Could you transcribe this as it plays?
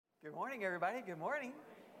Good morning, everybody. Good morning.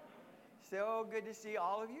 So good to see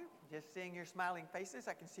all of you. Just seeing your smiling faces.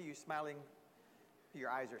 I can see you smiling.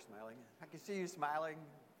 Your eyes are smiling. I can see you smiling.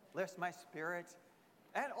 Lifts my spirits.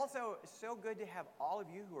 And also, so good to have all of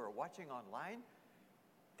you who are watching online.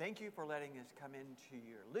 Thank you for letting us come into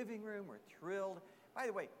your living room. We're thrilled. By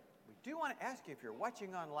the way, we do want to ask you, if you're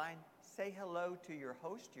watching online, say hello to your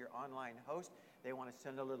host, your online host. They want to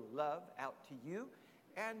send a little love out to you.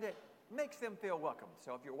 And it makes them feel welcome.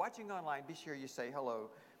 So if you're watching online, be sure you say hello.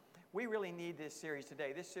 We really need this series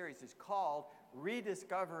today. This series is called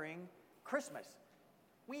Rediscovering Christmas.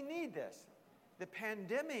 We need this. The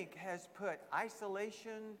pandemic has put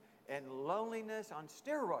isolation and loneliness on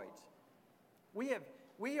steroids.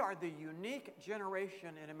 We are the unique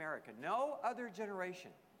generation in America. No other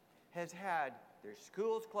generation has had their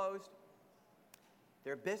schools closed,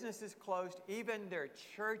 their businesses closed, even their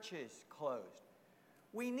churches closed.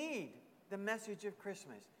 We need the message of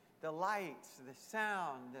Christmas, the lights, the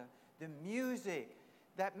sound, the music.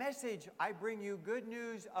 That message, I bring you good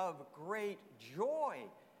news of great joy.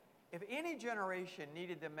 If any generation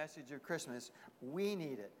needed the message of Christmas, we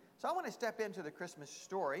need it. So I want to step into the Christmas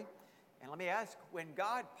story. And let me ask, when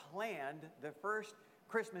God planned the first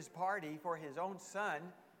Christmas party for his own son,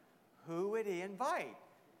 who would he invite?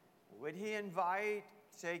 Would he invite,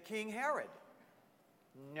 say, King Herod?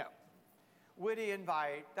 No. Would he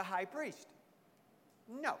invite the high priest?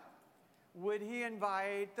 No. Would he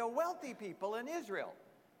invite the wealthy people in Israel?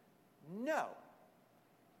 No.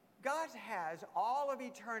 God has all of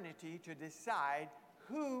eternity to decide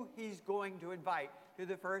who he's going to invite to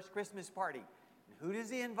the first Christmas party. And who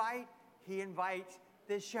does he invite? He invites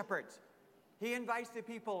the shepherds. He invites the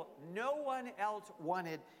people no one else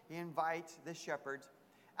wanted. He invites the shepherds.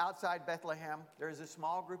 Outside Bethlehem, there's a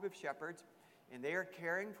small group of shepherds, and they are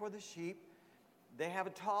caring for the sheep. They have a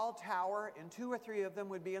tall tower, and 2 or 3 of them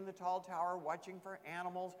would be in the tall tower watching for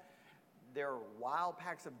animals. There are wild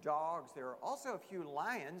packs of dogs. There are also a few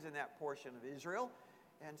lions in that portion of Israel.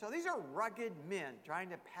 And so these are rugged men trying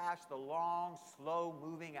to pass the long,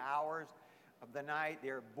 slow-moving hours of the night.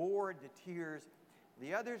 They're bored to tears.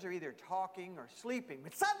 The others are either talking or sleeping.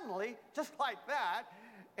 But suddenly, just like that,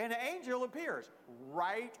 an angel appears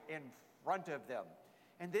right in front of them.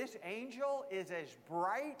 And this angel is as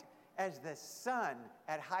bright as the sun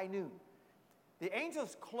at high noon. The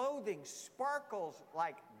angel's clothing sparkles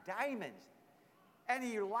like diamonds, and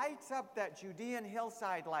he lights up that Judean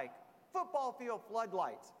hillside like football field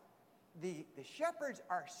floodlights. The shepherds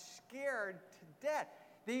are scared to death.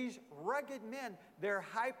 These rugged men, they're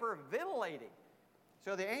hyperventilating.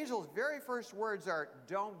 So the angel's very first words are,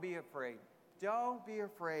 "Don't be afraid. Don't be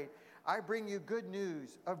afraid. I bring you good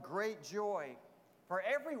news of great joy for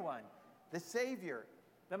everyone. The Savior,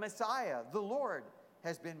 the Messiah, the Lord,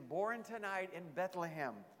 has been born tonight in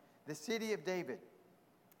Bethlehem, the city of David.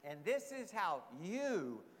 And this is how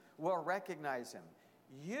you will recognize him.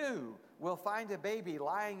 You will find a baby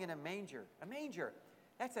lying in a manger. A manger,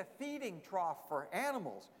 that's a feeding trough for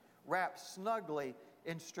animals, wrapped snugly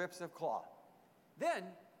in strips of cloth."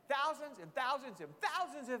 Then thousands and thousands and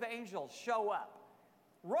thousands of angels show up.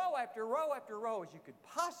 Row after row after row, as you could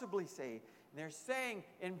possibly see. And they're saying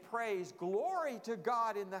in praise, "Glory to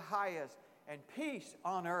God in the highest, and peace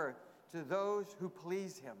on earth to those who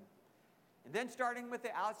please him." And then starting with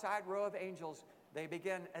the outside row of angels, they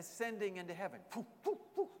begin ascending into heaven. Poof, poof,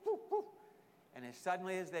 poof, poof, poof. And as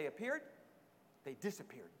suddenly as they appeared, they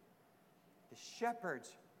disappeared. The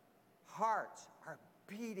shepherds' hearts are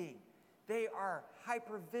beating. They are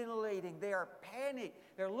hyperventilating. They are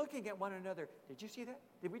panicked. They're looking at one another. Did you see that?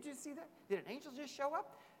 Did we just see that? Did an angel just show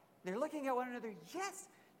up? They're looking at one another. Yes.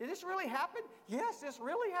 Did this really happen? Yes, this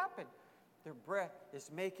really happened. Their breath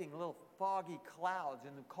is making little foggy clouds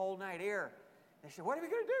in the cold night air. They said, "What are we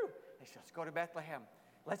going to do?" They said, "Let's go to Bethlehem.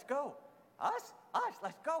 Let's go." Us,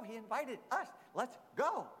 let's go. He invited us. Let's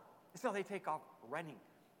go. So they take off running.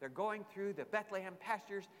 They're going through the Bethlehem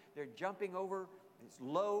pastures. They're jumping over these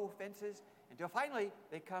low fences until finally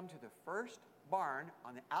they come to the first barn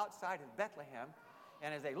on the outside of Bethlehem.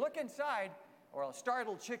 And as they look inside, or a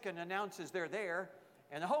startled chicken announces they're there,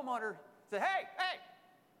 and the homeowner said, "Hey,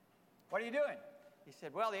 what are you doing?" He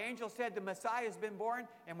said, "Well, the angel said the Messiah has been born,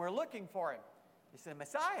 and we're looking for him." He said,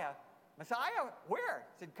 "Messiah? Messiah? Where?"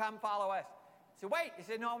 He said, "Come follow us." He said, "Wait." He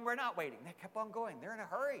said, "No, we're not waiting." They kept on going. They're in a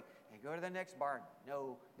hurry. They go to the next barn.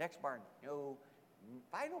 No. Next barn. No.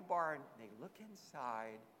 Final barn. They look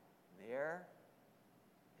inside. There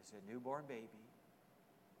is a newborn baby,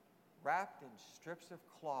 wrapped in strips of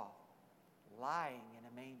cloth, lying in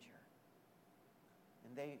a manger.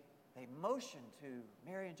 And they motioned to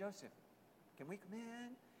Mary and Joseph, "Can we come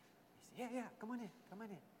in?" He said, Yeah, come on in.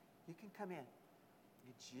 You can come in.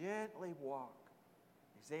 You gently walk.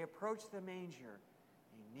 As they approach the manger,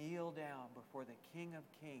 they kneel down before the King of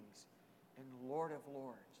Kings and Lord of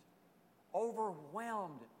Lords,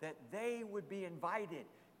 overwhelmed that they would be invited,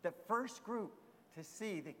 the first group, to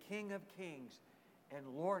see the King of Kings and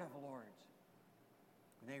Lord of Lords.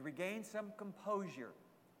 And they regain some composure.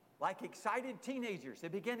 Like excited teenagers, they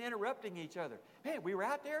begin interrupting each other. Man, we were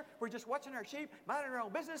out there, we're just watching our sheep, minding our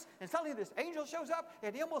own business, and suddenly this angel shows up,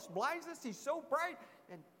 and he almost blinds us. He's so bright.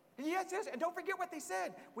 And yes, and don't forget what they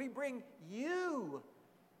said. We bring you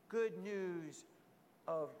good news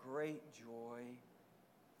of great joy.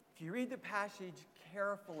 If you read the passage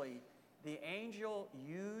carefully, the angel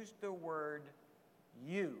used the word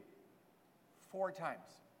you 4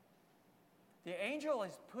 times. The angel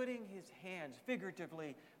is putting his hands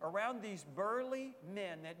figuratively around these burly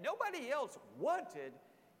men that nobody else wanted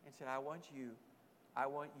and said, I want you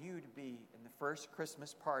to be in the first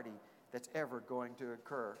Christmas party that's ever going to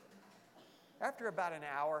occur. After about an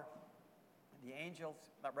hour, the angels,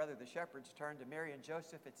 the shepherds, turned to Mary and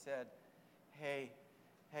Joseph and said, Hey,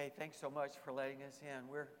 thanks so much for letting us in.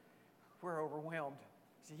 We're overwhelmed.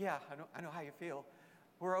 He said, yeah, I know how you feel.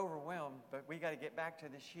 We're overwhelmed, but we got to get back to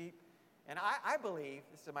the sheep. And I believe,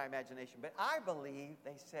 this is my imagination, but I believe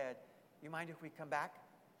they said, you mind if we come back?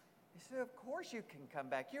 They said, of course you can come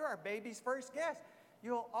back. You're our baby's first guest.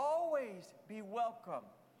 You'll always be welcome.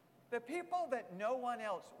 The people that no one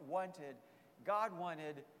else wanted, God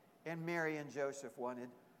wanted, and Mary and Joseph wanted.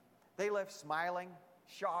 They left smiling,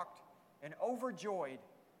 shocked, and overjoyed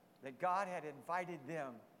that God had invited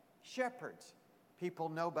them, shepherds, people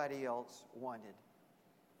nobody else wanted.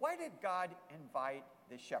 Why did God invite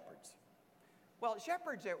the shepherds? Well,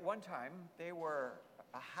 shepherds at one time, they were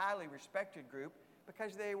a highly respected group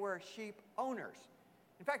because they were sheep owners.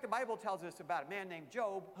 In fact, the Bible tells us about a man named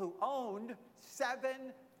Job who owned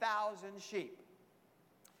 7,000 sheep.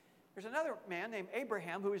 There's another man named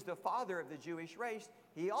Abraham who is the father of the Jewish race.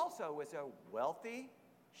 He also was a wealthy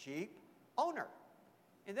sheep owner.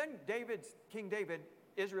 And then King David,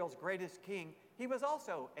 Israel's greatest king, he was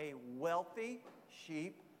also a wealthy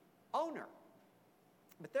sheep owner.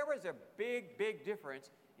 But there was a big, big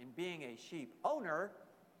difference in being a sheep owner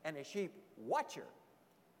and a sheep watcher.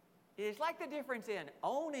 It's like the difference in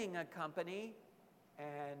owning a company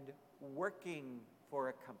and working for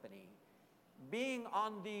a company. Being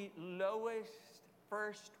on the lowest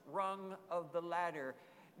first rung of the ladder.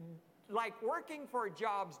 Like working for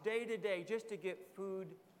jobs day to day just to get food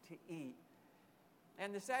to eat.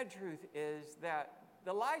 And the sad truth is that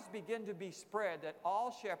the lies begin to be spread that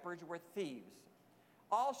all shepherds were thieves.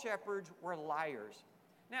 All shepherds were liars.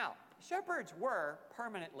 Now, shepherds were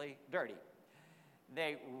permanently dirty.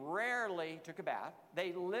 They rarely took a bath.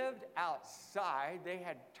 They lived outside. They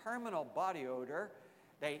had terminal body odor.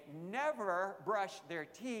 They never brushed their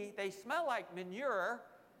teeth. They smelled like manure.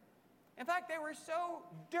 In fact, they were so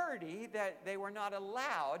dirty that they were not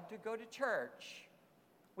allowed to go to church.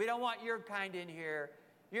 We don't want your kind in here.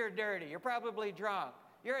 You're dirty. You're probably drunk.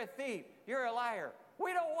 You're a thief. You're a liar.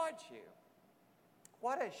 We don't want you.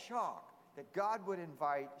 What a shock that God would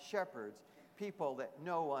invite shepherds, people that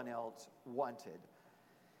no one else wanted.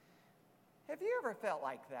 Have you ever felt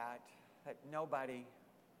like that nobody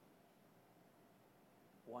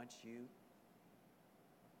wants you?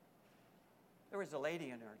 There was a lady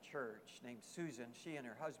in our church named Susan. She and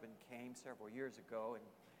her husband came several years ago,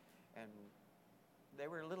 and they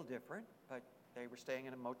were a little different, but they were staying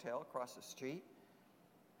in a motel across the street.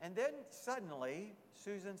 And then suddenly,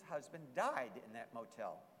 Susan's husband died in that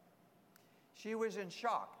motel. She was in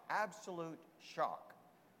shock, absolute shock.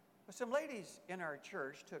 Well, some ladies in our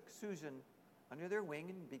church took Susan under their wing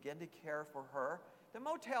and began to care for her. The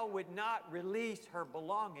motel would not release her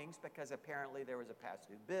belongings because apparently there was a past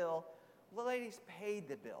due bill. The ladies paid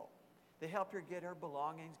the bill. They helped her get her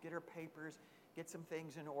belongings, get her papers, get some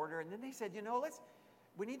things in order. And then they said,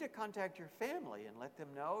 we need to contact your family and let them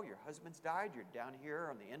know your husband's died. You're down here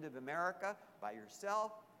on the end of America by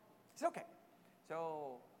yourself. It's okay.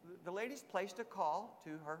 So the ladies placed a call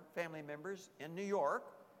to her family members in New York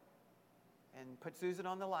and put Susan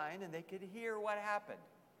on the line, and they could hear what happened.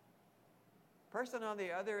 The person on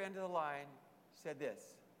the other end of the line said this: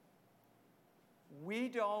 we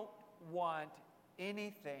don't want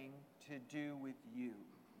anything to do with you.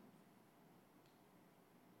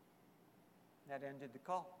 That ended the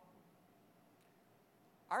call.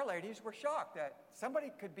 Our ladies were shocked that somebody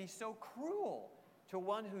could be so cruel to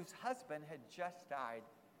one whose husband had just died.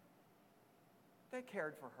 They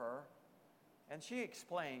cared for her, and she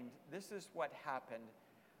explained, this is what happened.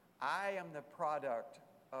 I am the product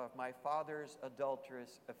of my father's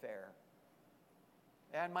adulterous affair.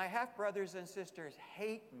 And my half-brothers and sisters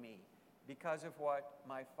hate me because of what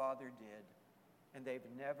my father did, and they've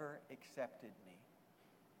never accepted me.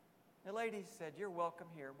 The lady said, "You're welcome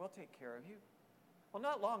here. We'll take care of you." Well,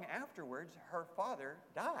 not long afterwards, her father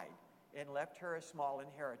died and left her a small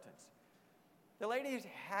inheritance. The ladies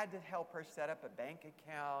had to help her set up a bank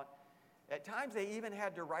account. At times, they even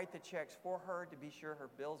had to write the checks for her to be sure her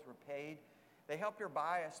bills were paid. They helped her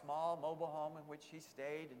buy a small mobile home in which she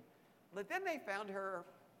stayed. But then they found her,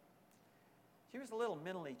 she was a little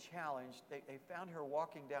mentally challenged. They found her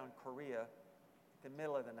walking down Korea in the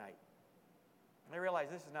middle of the night. And they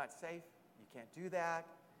realized this is not safe. You can't do that.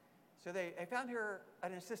 So they found her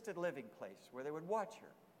an assisted living place where they would watch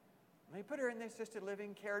her. And they put her in the assisted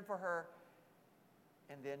living, cared for her,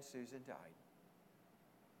 and then Susan died.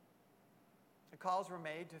 The calls were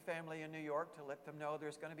made to family in New York to let them know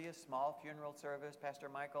there's going to be a small funeral service. Pastor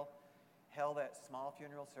Michael held that small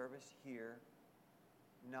funeral service here.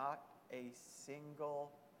 Not a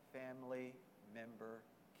single family member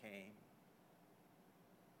came.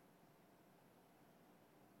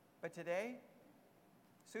 But today,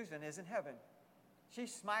 Susan is in heaven.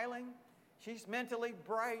 She's smiling. She's mentally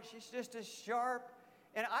bright. She's just as sharp.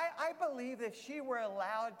 And I believe if she were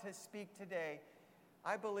allowed to speak today,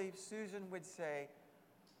 I believe Susan would say,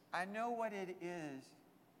 "I know what it is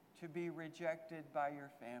to be rejected by your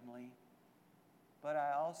family, but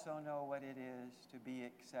I also know what it is to be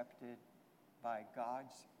accepted by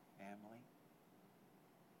God's family."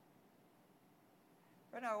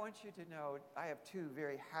 Right now, I want you to know I have two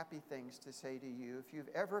very happy things to say to you. If you've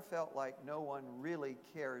ever felt like no one really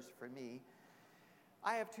cares for me,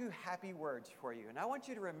 I have two happy words for you. And I want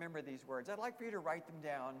you to remember these words. I'd like for you to write them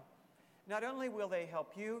down. Not only will they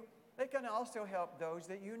help you, they can also help those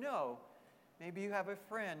that you know. Maybe you have a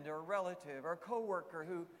friend or a relative or a coworker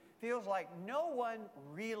who feels like no one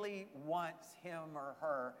really wants him or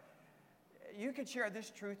her. You could share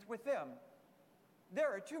this truth with them. There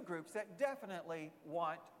are two groups that definitely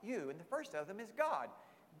want you, and the first of them is God.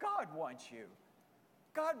 God wants you.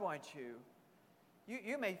 God wants you.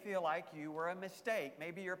 You may feel like you were a mistake.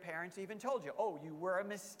 Maybe your parents even told you, "Oh, you were a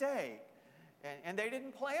mistake," and they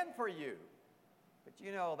didn't plan for you. But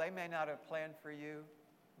you know, they may not have planned for you,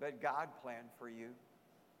 but God planned for you.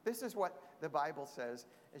 This is what the Bible says.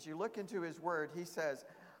 As you look into His Word, He says,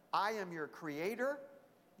 "I am your Creator.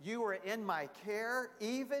 You were in my care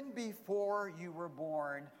even before you were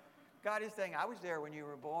born." God is saying, I was there when you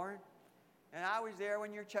were born. And I was there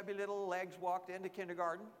when your chubby little legs walked into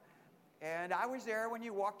kindergarten. And I was there when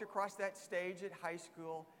you walked across that stage at high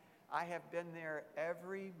school. I have been there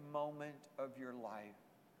every moment of your life.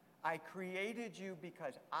 I created you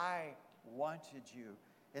because I wanted you.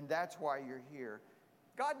 And that's why you're here.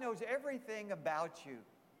 God knows everything about you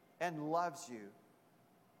and loves you.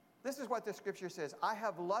 This is what the scripture says. "I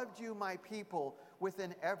have loved you, my people, with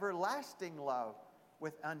an everlasting love.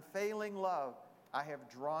 With unfailing love, I have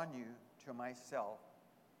drawn you to myself."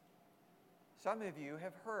 Some of you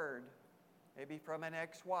have heard, maybe from an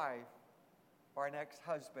ex-wife or an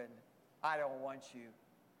ex-husband, "I don't want you.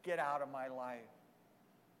 Get out of my life."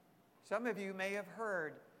 Some of you may have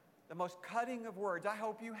heard the most cutting of words. I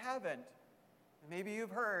hope you haven't. Maybe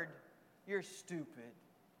you've heard, "You're stupid.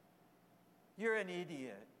 You're an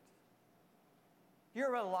idiot.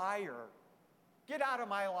 You're a liar. Get out of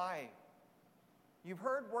my life." You've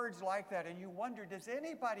heard words like that and you wonder, does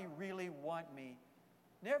anybody really want me?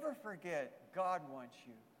 Never forget, God wants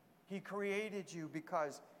you. He created you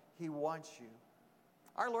because He wants you.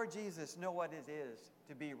 Our Lord Jesus knew what it is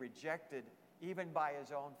to be rejected even by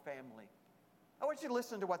His own family. I want you to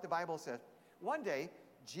listen to what the Bible says. One day,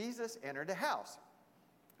 Jesus entered a house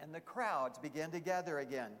and the crowds began to gather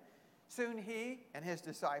again. Soon He and His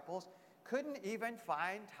disciples couldn't even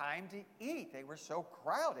find time to eat. They were so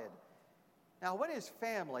crowded. Now, when His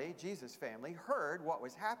family, Jesus' family, heard what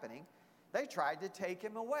was happening, they tried to take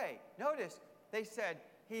Him away. Notice, they said,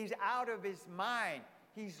 "He's out of his mind.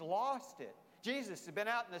 He's lost it. Jesus has been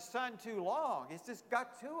out in the sun too long. It's just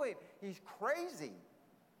got to him. He's crazy."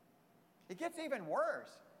 It gets even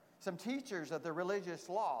worse. Some teachers of the religious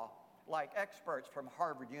law, like experts from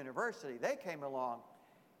Harvard University, they came along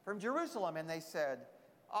from Jerusalem and they said,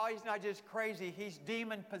 "Oh, he's not just crazy, he's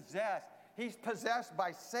demon-possessed. He's possessed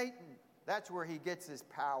by Satan. That's where he gets his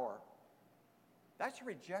power." That's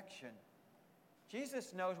rejection.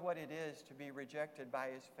 Jesus knows what it is to be rejected by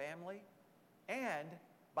His family and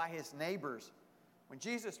by His neighbors. When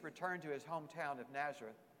Jesus returned to His hometown of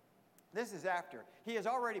Nazareth, this is after He has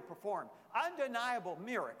already performed undeniable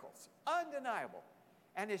miracles, undeniable.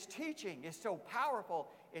 And His teaching is so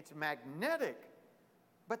powerful, it's magnetic.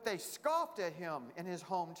 But they scoffed at Him in His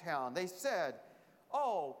hometown. They said,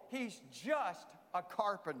 Oh, he's just a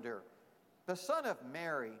carpenter, the son of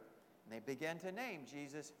Mary. And they began to name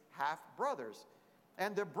Jesus half-brothers,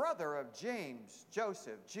 and the brother of James,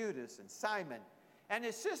 Joseph, Judas, and Simon, and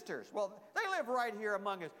his sisters. Well, they live right here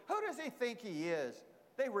among us. Who does he think he is?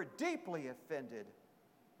 They were deeply offended.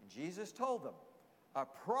 And Jesus told them, a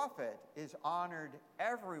prophet is honored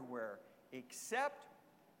everywhere except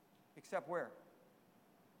where?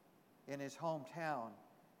 In his hometown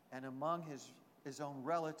and among his own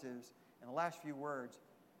relatives. And the last few words,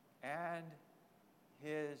 and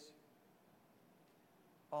his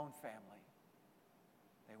own family.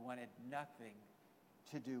 They wanted nothing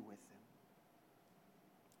to do with them.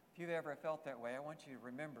 If you've ever felt that way, I want you to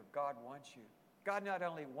remember God wants you. God not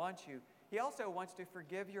only wants you, he also wants to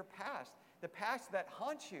forgive your past, the past that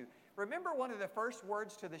haunts you. Remember one of the first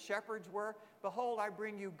words to the shepherds were, behold, I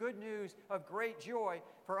bring you good news of great joy,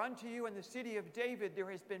 for unto you in the city of David there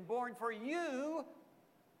has been born for you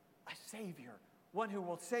a Savior, one who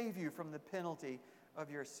will save you from the penalty of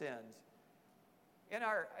your sins. In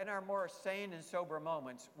our more sane and sober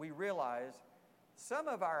moments, we realize some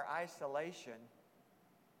of our isolation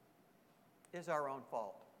is our own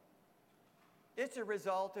fault. It's a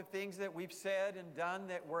result of things that we've said and done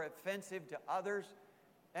that were offensive to others,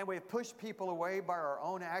 and we've pushed people away by our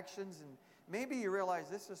own actions, and maybe you realize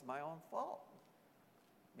this is my own fault.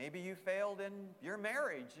 Maybe you failed in your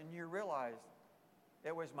marriage and you realized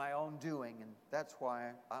it was my own doing, and that's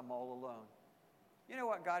why I'm all alone. You know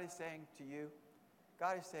what God is saying to you?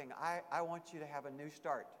 God is saying, I want you to have a new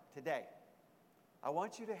start today. I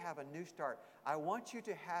want you to have a new start. I want you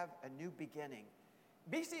to have a new beginning.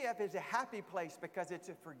 BCF is a happy place because it's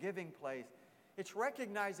a forgiving place. It's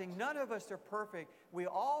recognizing none of us are perfect. We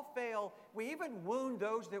all fail. We even wound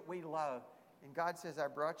those that we love. And God says, I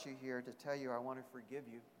brought you here to tell you I want to forgive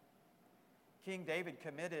you. King David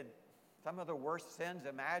committed some of the worst sins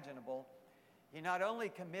imaginable. He not only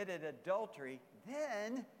committed adultery,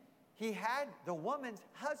 then he had the woman's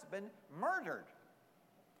husband murdered.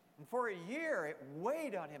 And for a year, it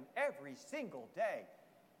weighed on him every single day.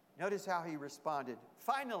 Notice how he responded.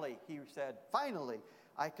 Finally, he said, finally,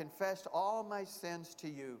 I confessed all my sins to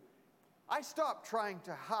you. I stopped trying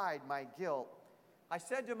to hide my guilt. I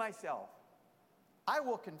said to myself, I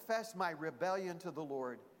will confess my rebellion to the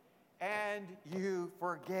Lord, and you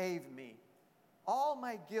forgave me. All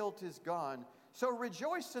my guilt is gone. So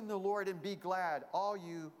rejoice in the Lord and be glad, all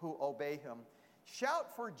you who obey him.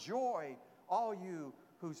 Shout for joy, all you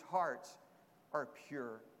whose hearts are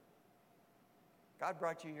pure. God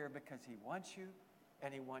brought you here because he wants you,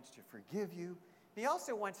 and he wants to forgive you. He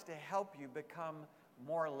also wants to help you become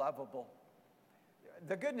more lovable.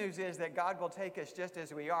 The good news is that God will take us just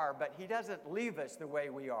as we are, but he doesn't leave us the way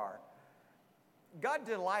we are. God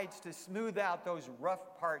delights to smooth out those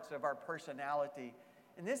rough parts of our personality,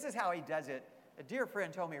 and this is how he does it. A dear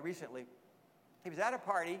friend told me recently, he was at a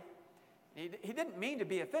party. He didn't mean to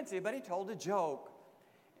be offensive, but he told a joke.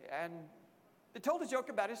 And he told a joke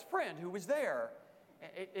about his friend who was there.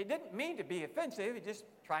 It didn't mean to be offensive, he just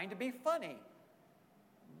trying to be funny.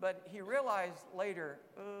 But he realized later,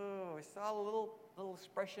 oh, I saw a little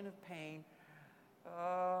expression of pain.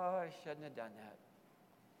 Oh, I shouldn't have done that.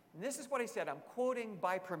 And this is what he said. I'm quoting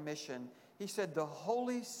by permission. He said, the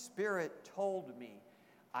Holy Spirit told me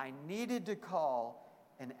I needed to call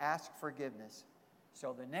and ask forgiveness.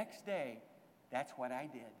 So the next day, that's what I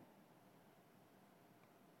did.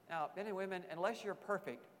 Now, men and women, unless you're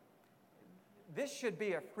perfect, this should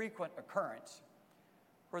be a frequent occurrence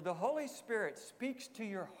where the Holy Spirit speaks to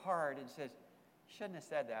your heart and says, you shouldn't have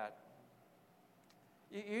said that.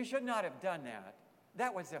 You should not have done that.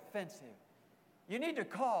 That was offensive. You need to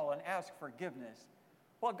call and ask forgiveness.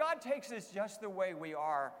 Well, God takes us just the way we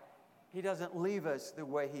are. He doesn't leave us the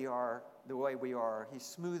way we are. He's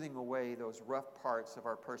smoothing away those rough parts of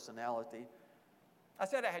our personality. I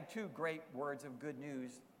said I had two great words of good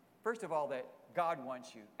news. First of all, that God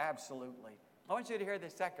wants you, absolutely. I want you to hear the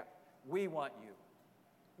second. We want you.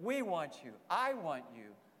 We want you. I want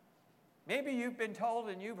you. Maybe you've been told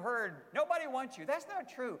and you've heard, nobody wants you. That's not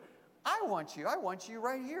true. I want you. I want you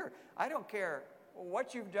right here. I don't care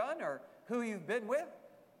what you've done or who you've been with.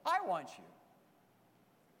 I want you.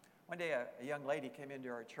 One day, a young lady came into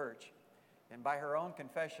our church, and by her own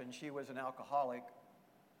confession, she was an alcoholic.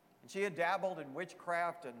 And she had dabbled in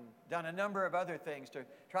witchcraft and done a number of other things to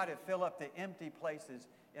try to fill up the empty places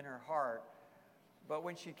in her heart. But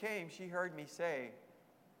when she came, she heard me say,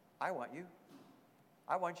 I want you.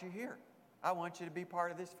 I want you here. I want you to be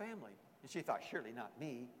part of this family. And she thought, surely not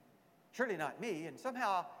me. Surely not me. And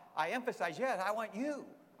somehow I emphasized, yes, I want you.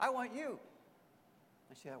 I want you.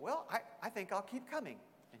 And she said, well, I think I'll keep coming.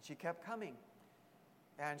 And she kept coming.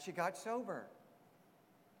 and she got sober.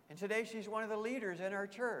 And today she's one of the leaders in our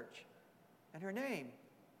church. And her name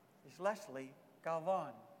is Leslie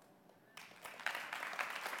Galvan.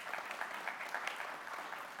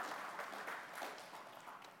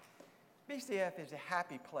 BCF is a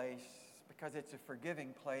happy place because it's a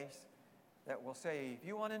forgiving place that will say, if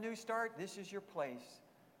you want a new start, this is your place.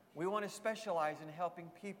 We want to specialize in helping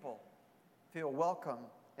people feel welcome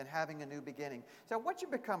and having a new beginning. So once you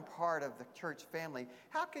become part of the church family,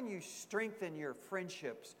 how can you strengthen your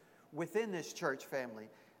friendships within this church family?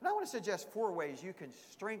 And I want to suggest 4 ways you can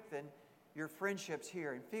strengthen your friendships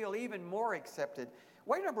here and feel even more accepted.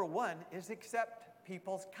 Way number 1 is accept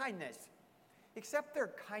people's kindness. Accept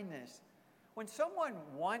their kindness. When someone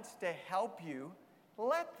wants to help you,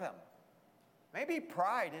 let them. Maybe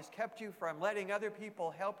pride has kept you from letting other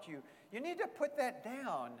people help you. You need to put that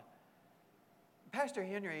down. Pastor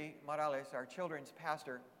Henry Morales, our children's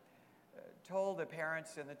pastor, told the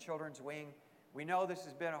parents in the children's wing, we know this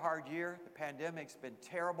has been a hard year. The pandemic's been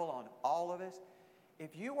terrible on all of us.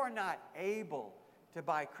 If you are not able to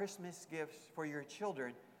buy Christmas gifts for your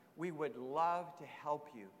children, we would love to help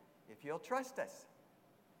you if you'll trust us.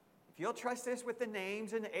 If you'll trust us with the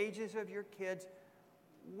names and ages of your kids,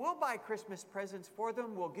 we'll buy Christmas presents for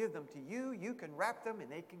them. We'll give them to you. You can wrap them, and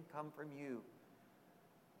they can come from you.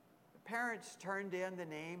 The parents turned in the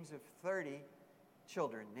names of 30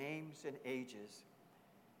 children, names and ages.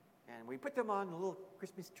 And we put them on the little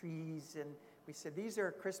Christmas trees, and we said, these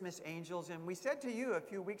are Christmas angels. And we said to you a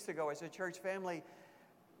few weeks ago as a church family,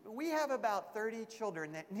 we have about 30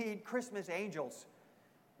 children that need Christmas angels.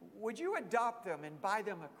 Would you adopt them and buy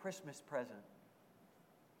them a Christmas present?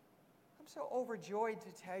 I'm so overjoyed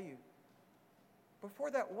to tell you, before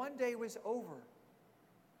that one day was over,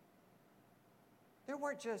 there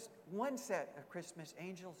weren't just one set of Christmas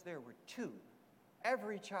angels, there were 2.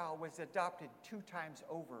 Every child was adopted 2 times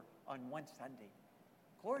over on one Sunday.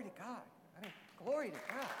 Glory to God. I mean, glory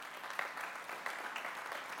to God.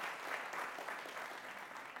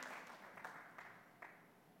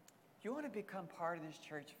 If you want to become part of this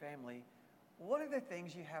church family, one of the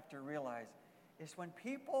things you have to realize is when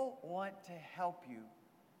people want to help you,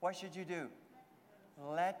 what should you do?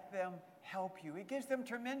 Let them help you. It gives them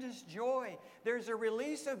tremendous joy. There's a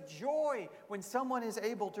release of joy when someone is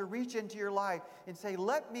able to reach into your life and say,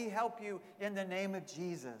 let me help you in the name of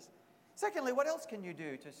Jesus. Secondly, what else can you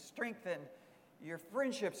do to strengthen your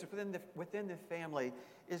friendships within the family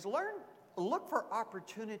is look for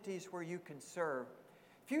opportunities where you can serve.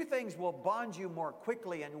 Few things will bond you more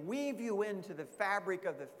quickly and weave you into the fabric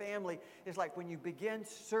of the family is like when you begin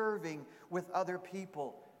serving with other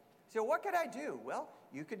people. So what could I do? Well,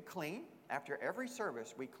 you could clean. After every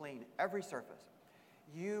service, we clean every surface.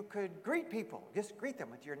 You could greet people. Just greet them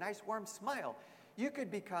with your nice warm smile. You could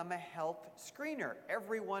become a health screener.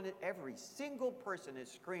 Every single person is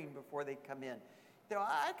screened before they come in. So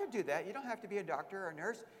I could do that. You don't have to be a doctor or a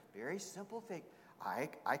nurse. Very simple thing.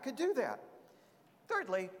 I could do that.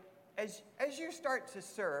 Thirdly, as you start to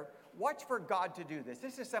serve, watch for God to do this.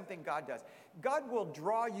 This is something God does. God will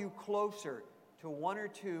draw you closer to 1 or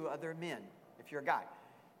 2 other men, if you're a guy.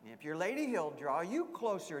 And if you're a lady, he'll draw you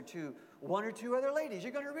closer to 1 or 2 other ladies.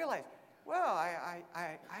 You're going to realize, well, I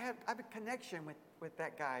have a connection with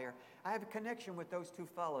that guy, or I have a connection with those 2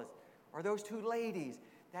 fellas, or those 2 ladies.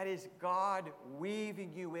 That is God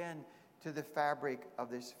weaving you in to the fabric of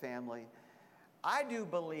this family. I do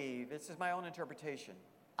believe, this is my own interpretation,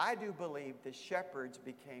 I do believe the shepherds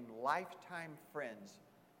became lifetime friends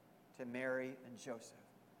to Mary and Joseph.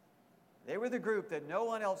 They were the group that no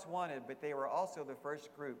one else wanted, but they were also the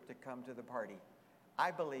first group to come to the party. I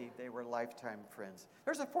believe they were lifetime friends.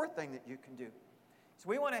 There's a 4th thing that you can do. So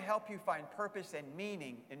we want to help you find purpose and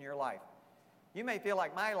meaning in your life. You may feel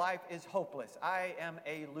like my life is hopeless. I am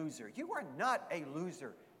a loser. You are not a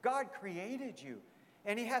loser. God created you,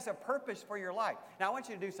 and he has a purpose for your life. Now, I want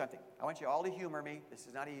you to do something. I want you all to humor me. This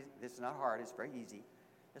is not easy. This is not hard. It's very easy.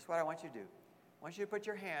 This is what I want you to do. I want you to put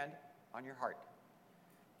your hand on your heart.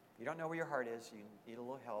 If you don't know where your heart is, you need a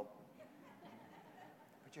little help.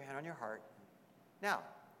 Put your hand on your heart. Now,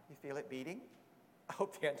 you feel it beating? I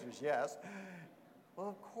hope the answer is yes. Well,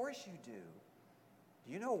 of course you do.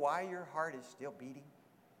 Do you know why your heart is still beating?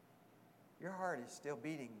 Your heart is still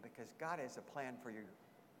beating because God has a plan for you.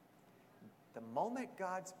 The moment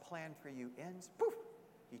God's plan for you ends, poof,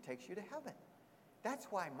 he takes you to heaven. That's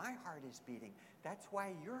why my heart is beating. That's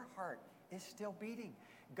why your heart is still beating.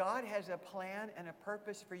 God has a plan and a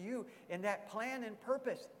purpose for you, and that plan and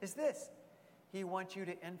purpose is this. He wants you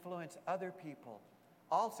to influence other people,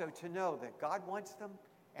 also to know that God wants them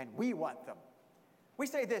and we want them. We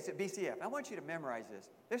say this at BCF. I want you to memorize this.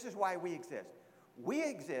 This is why we exist. We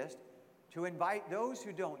exist to invite those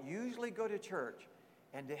who don't usually go to church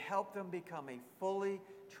and to help them become a fully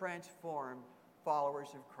transformed followers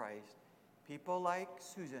of Christ. People like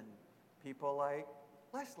Susan, people like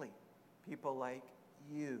Leslie, people like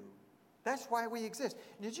you. That's why we exist.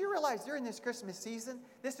 And did you realize during this Christmas season,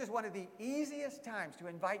 this is one of the easiest times to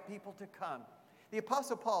invite people to come? The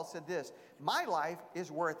Apostle Paul said this, "My life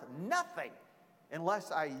is worth nothing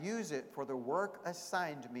unless I use it for the work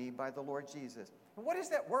assigned me by the Lord Jesus." And what is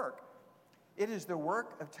that work? It is the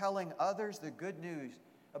work of telling others the good news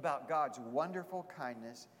about God's wonderful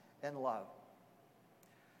kindness and love.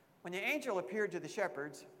 When the angel appeared to the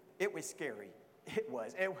shepherds, it was scary. It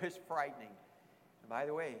was frightening. And by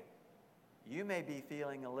the way, you may be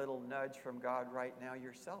feeling a little nudge from God right now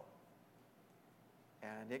yourself.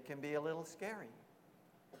 And it can be a little scary.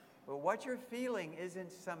 But what you're feeling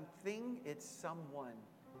isn't something, it's someone.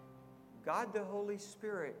 God the Holy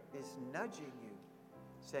Spirit is nudging you,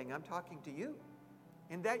 saying, "I'm talking to you."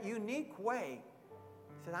 In that unique way,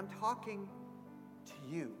 he said, "I'm talking to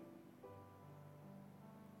you."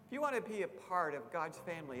 If you want to be a part of God's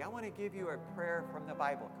family, I want to give you a prayer from the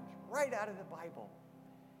Bible. It comes right out of the Bible.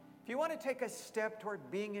 If you want to take a step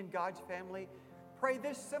toward being in God's family, pray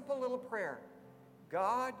this simple little prayer.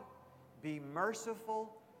 God, be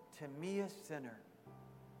merciful to me, a sinner.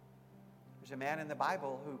 There's a man in the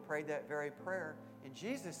Bible who prayed that very prayer, and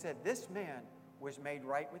Jesus said this man was made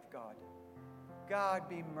right with God. God,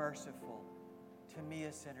 be merciful to me,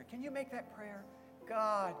 a sinner. Can you make that prayer?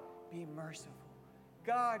 God, be merciful.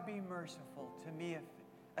 God, be merciful to me,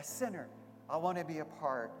 a sinner. I want to be a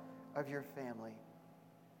part of your family.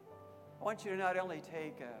 I want you to not only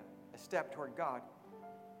take a step toward God,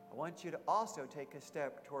 I want you to also take a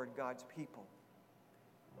step toward God's people.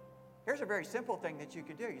 Here's a very simple thing that you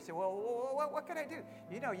could do. You say, well, what could I do?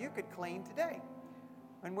 You know, you could clean today.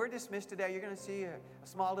 When we're dismissed today, you're going to see a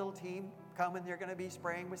small little team come, and they're going to be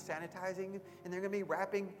spraying with sanitizing, and they're going to be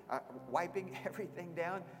wiping everything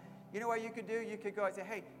down. You know what you could do? You could go and say,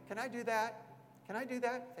 "Hey, can I do that? Can I do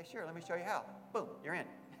that?" Say, "Sure, let me show you how." Boom, you're in.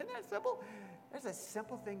 Isn't that simple? There's a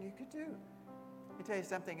simple thing you could do. Let me tell you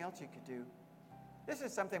something else you could do. This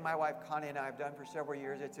is something my wife Connie and I have done for several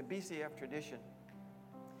years. It's a BCF tradition.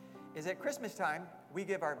 Is at Christmas time, we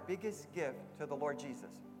give our biggest gift to the Lord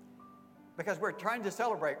Jesus. Because we're trying to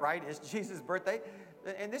celebrate, right? It's Jesus' birthday.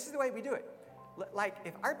 And this is the way we do it. Like,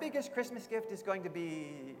 if our biggest Christmas gift is going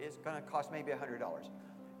to cost maybe $100,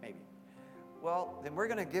 maybe. Well, then we're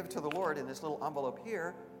going to give to the Lord in this little envelope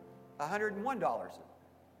here $101.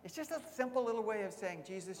 It's just a simple little way of saying,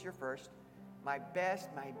 Jesus, you're first. My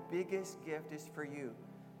biggest gift is for you.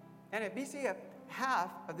 And at BCF,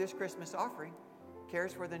 half of this Christmas offering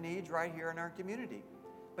cares for the needs right here in our community.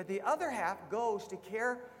 But the other half goes to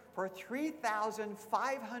care for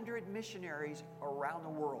 3,500 missionaries around the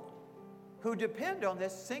world who depend on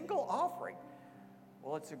this single offering.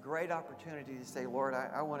 Well, it's a great opportunity to say, Lord,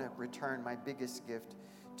 I want to return my biggest gift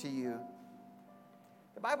to you.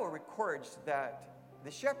 The Bible records that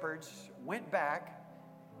the shepherds went back,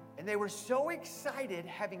 and they were so excited,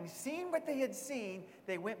 having seen what they had seen,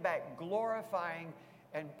 they went back glorifying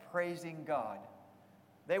and praising God.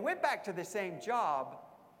 They went back to the same job,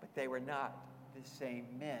 but they were not the same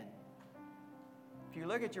men. If you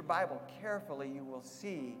look at your Bible carefully, you will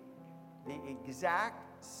see the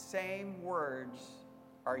exact same words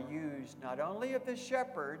are used not only of the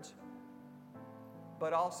shepherds,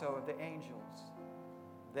 but also of the angels.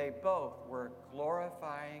 They both were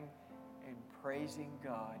glorifying and praising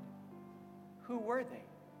God. Who were they?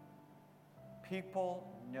 People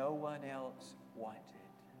no one else wanted.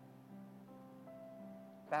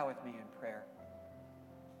 Bow with me in prayer.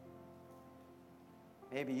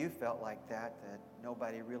 Maybe you felt like that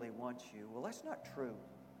nobody really wants you. Well, that's not true.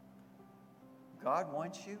 God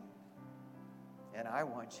wants you, and I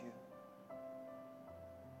want you.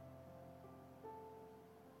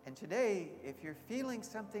 And today, if you're feeling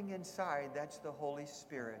something inside, that's the Holy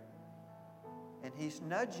Spirit. And He's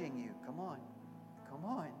nudging you. Come on. Come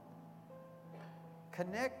on.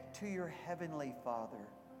 Connect to your Heavenly Father,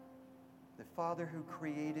 the Father who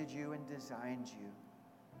created you and designed you.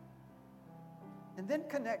 And then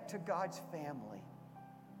connect to God's family.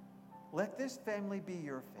 Let this family be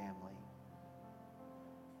your family.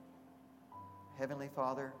 Heavenly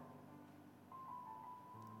Father,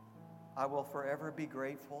 I will forever be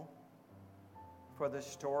grateful for the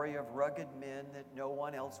story of rugged men that no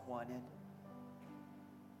one else wanted.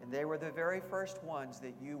 And they were the very first ones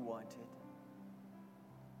that you wanted.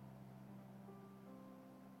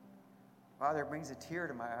 Father, it brings a tear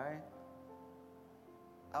to my eye.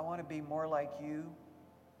 I want to be more like you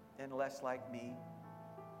and less like me.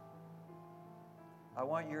 I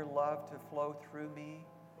want your love to flow through me,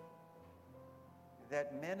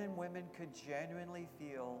 that men and women could genuinely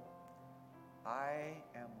feel, I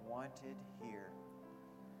am wanted here.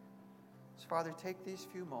 So, Father, take these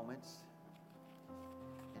few moments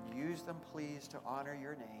and use them, please, to honor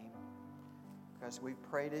your name, because we've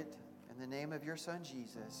prayed it in the name of your Son,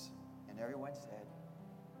 Jesus. And everyone said,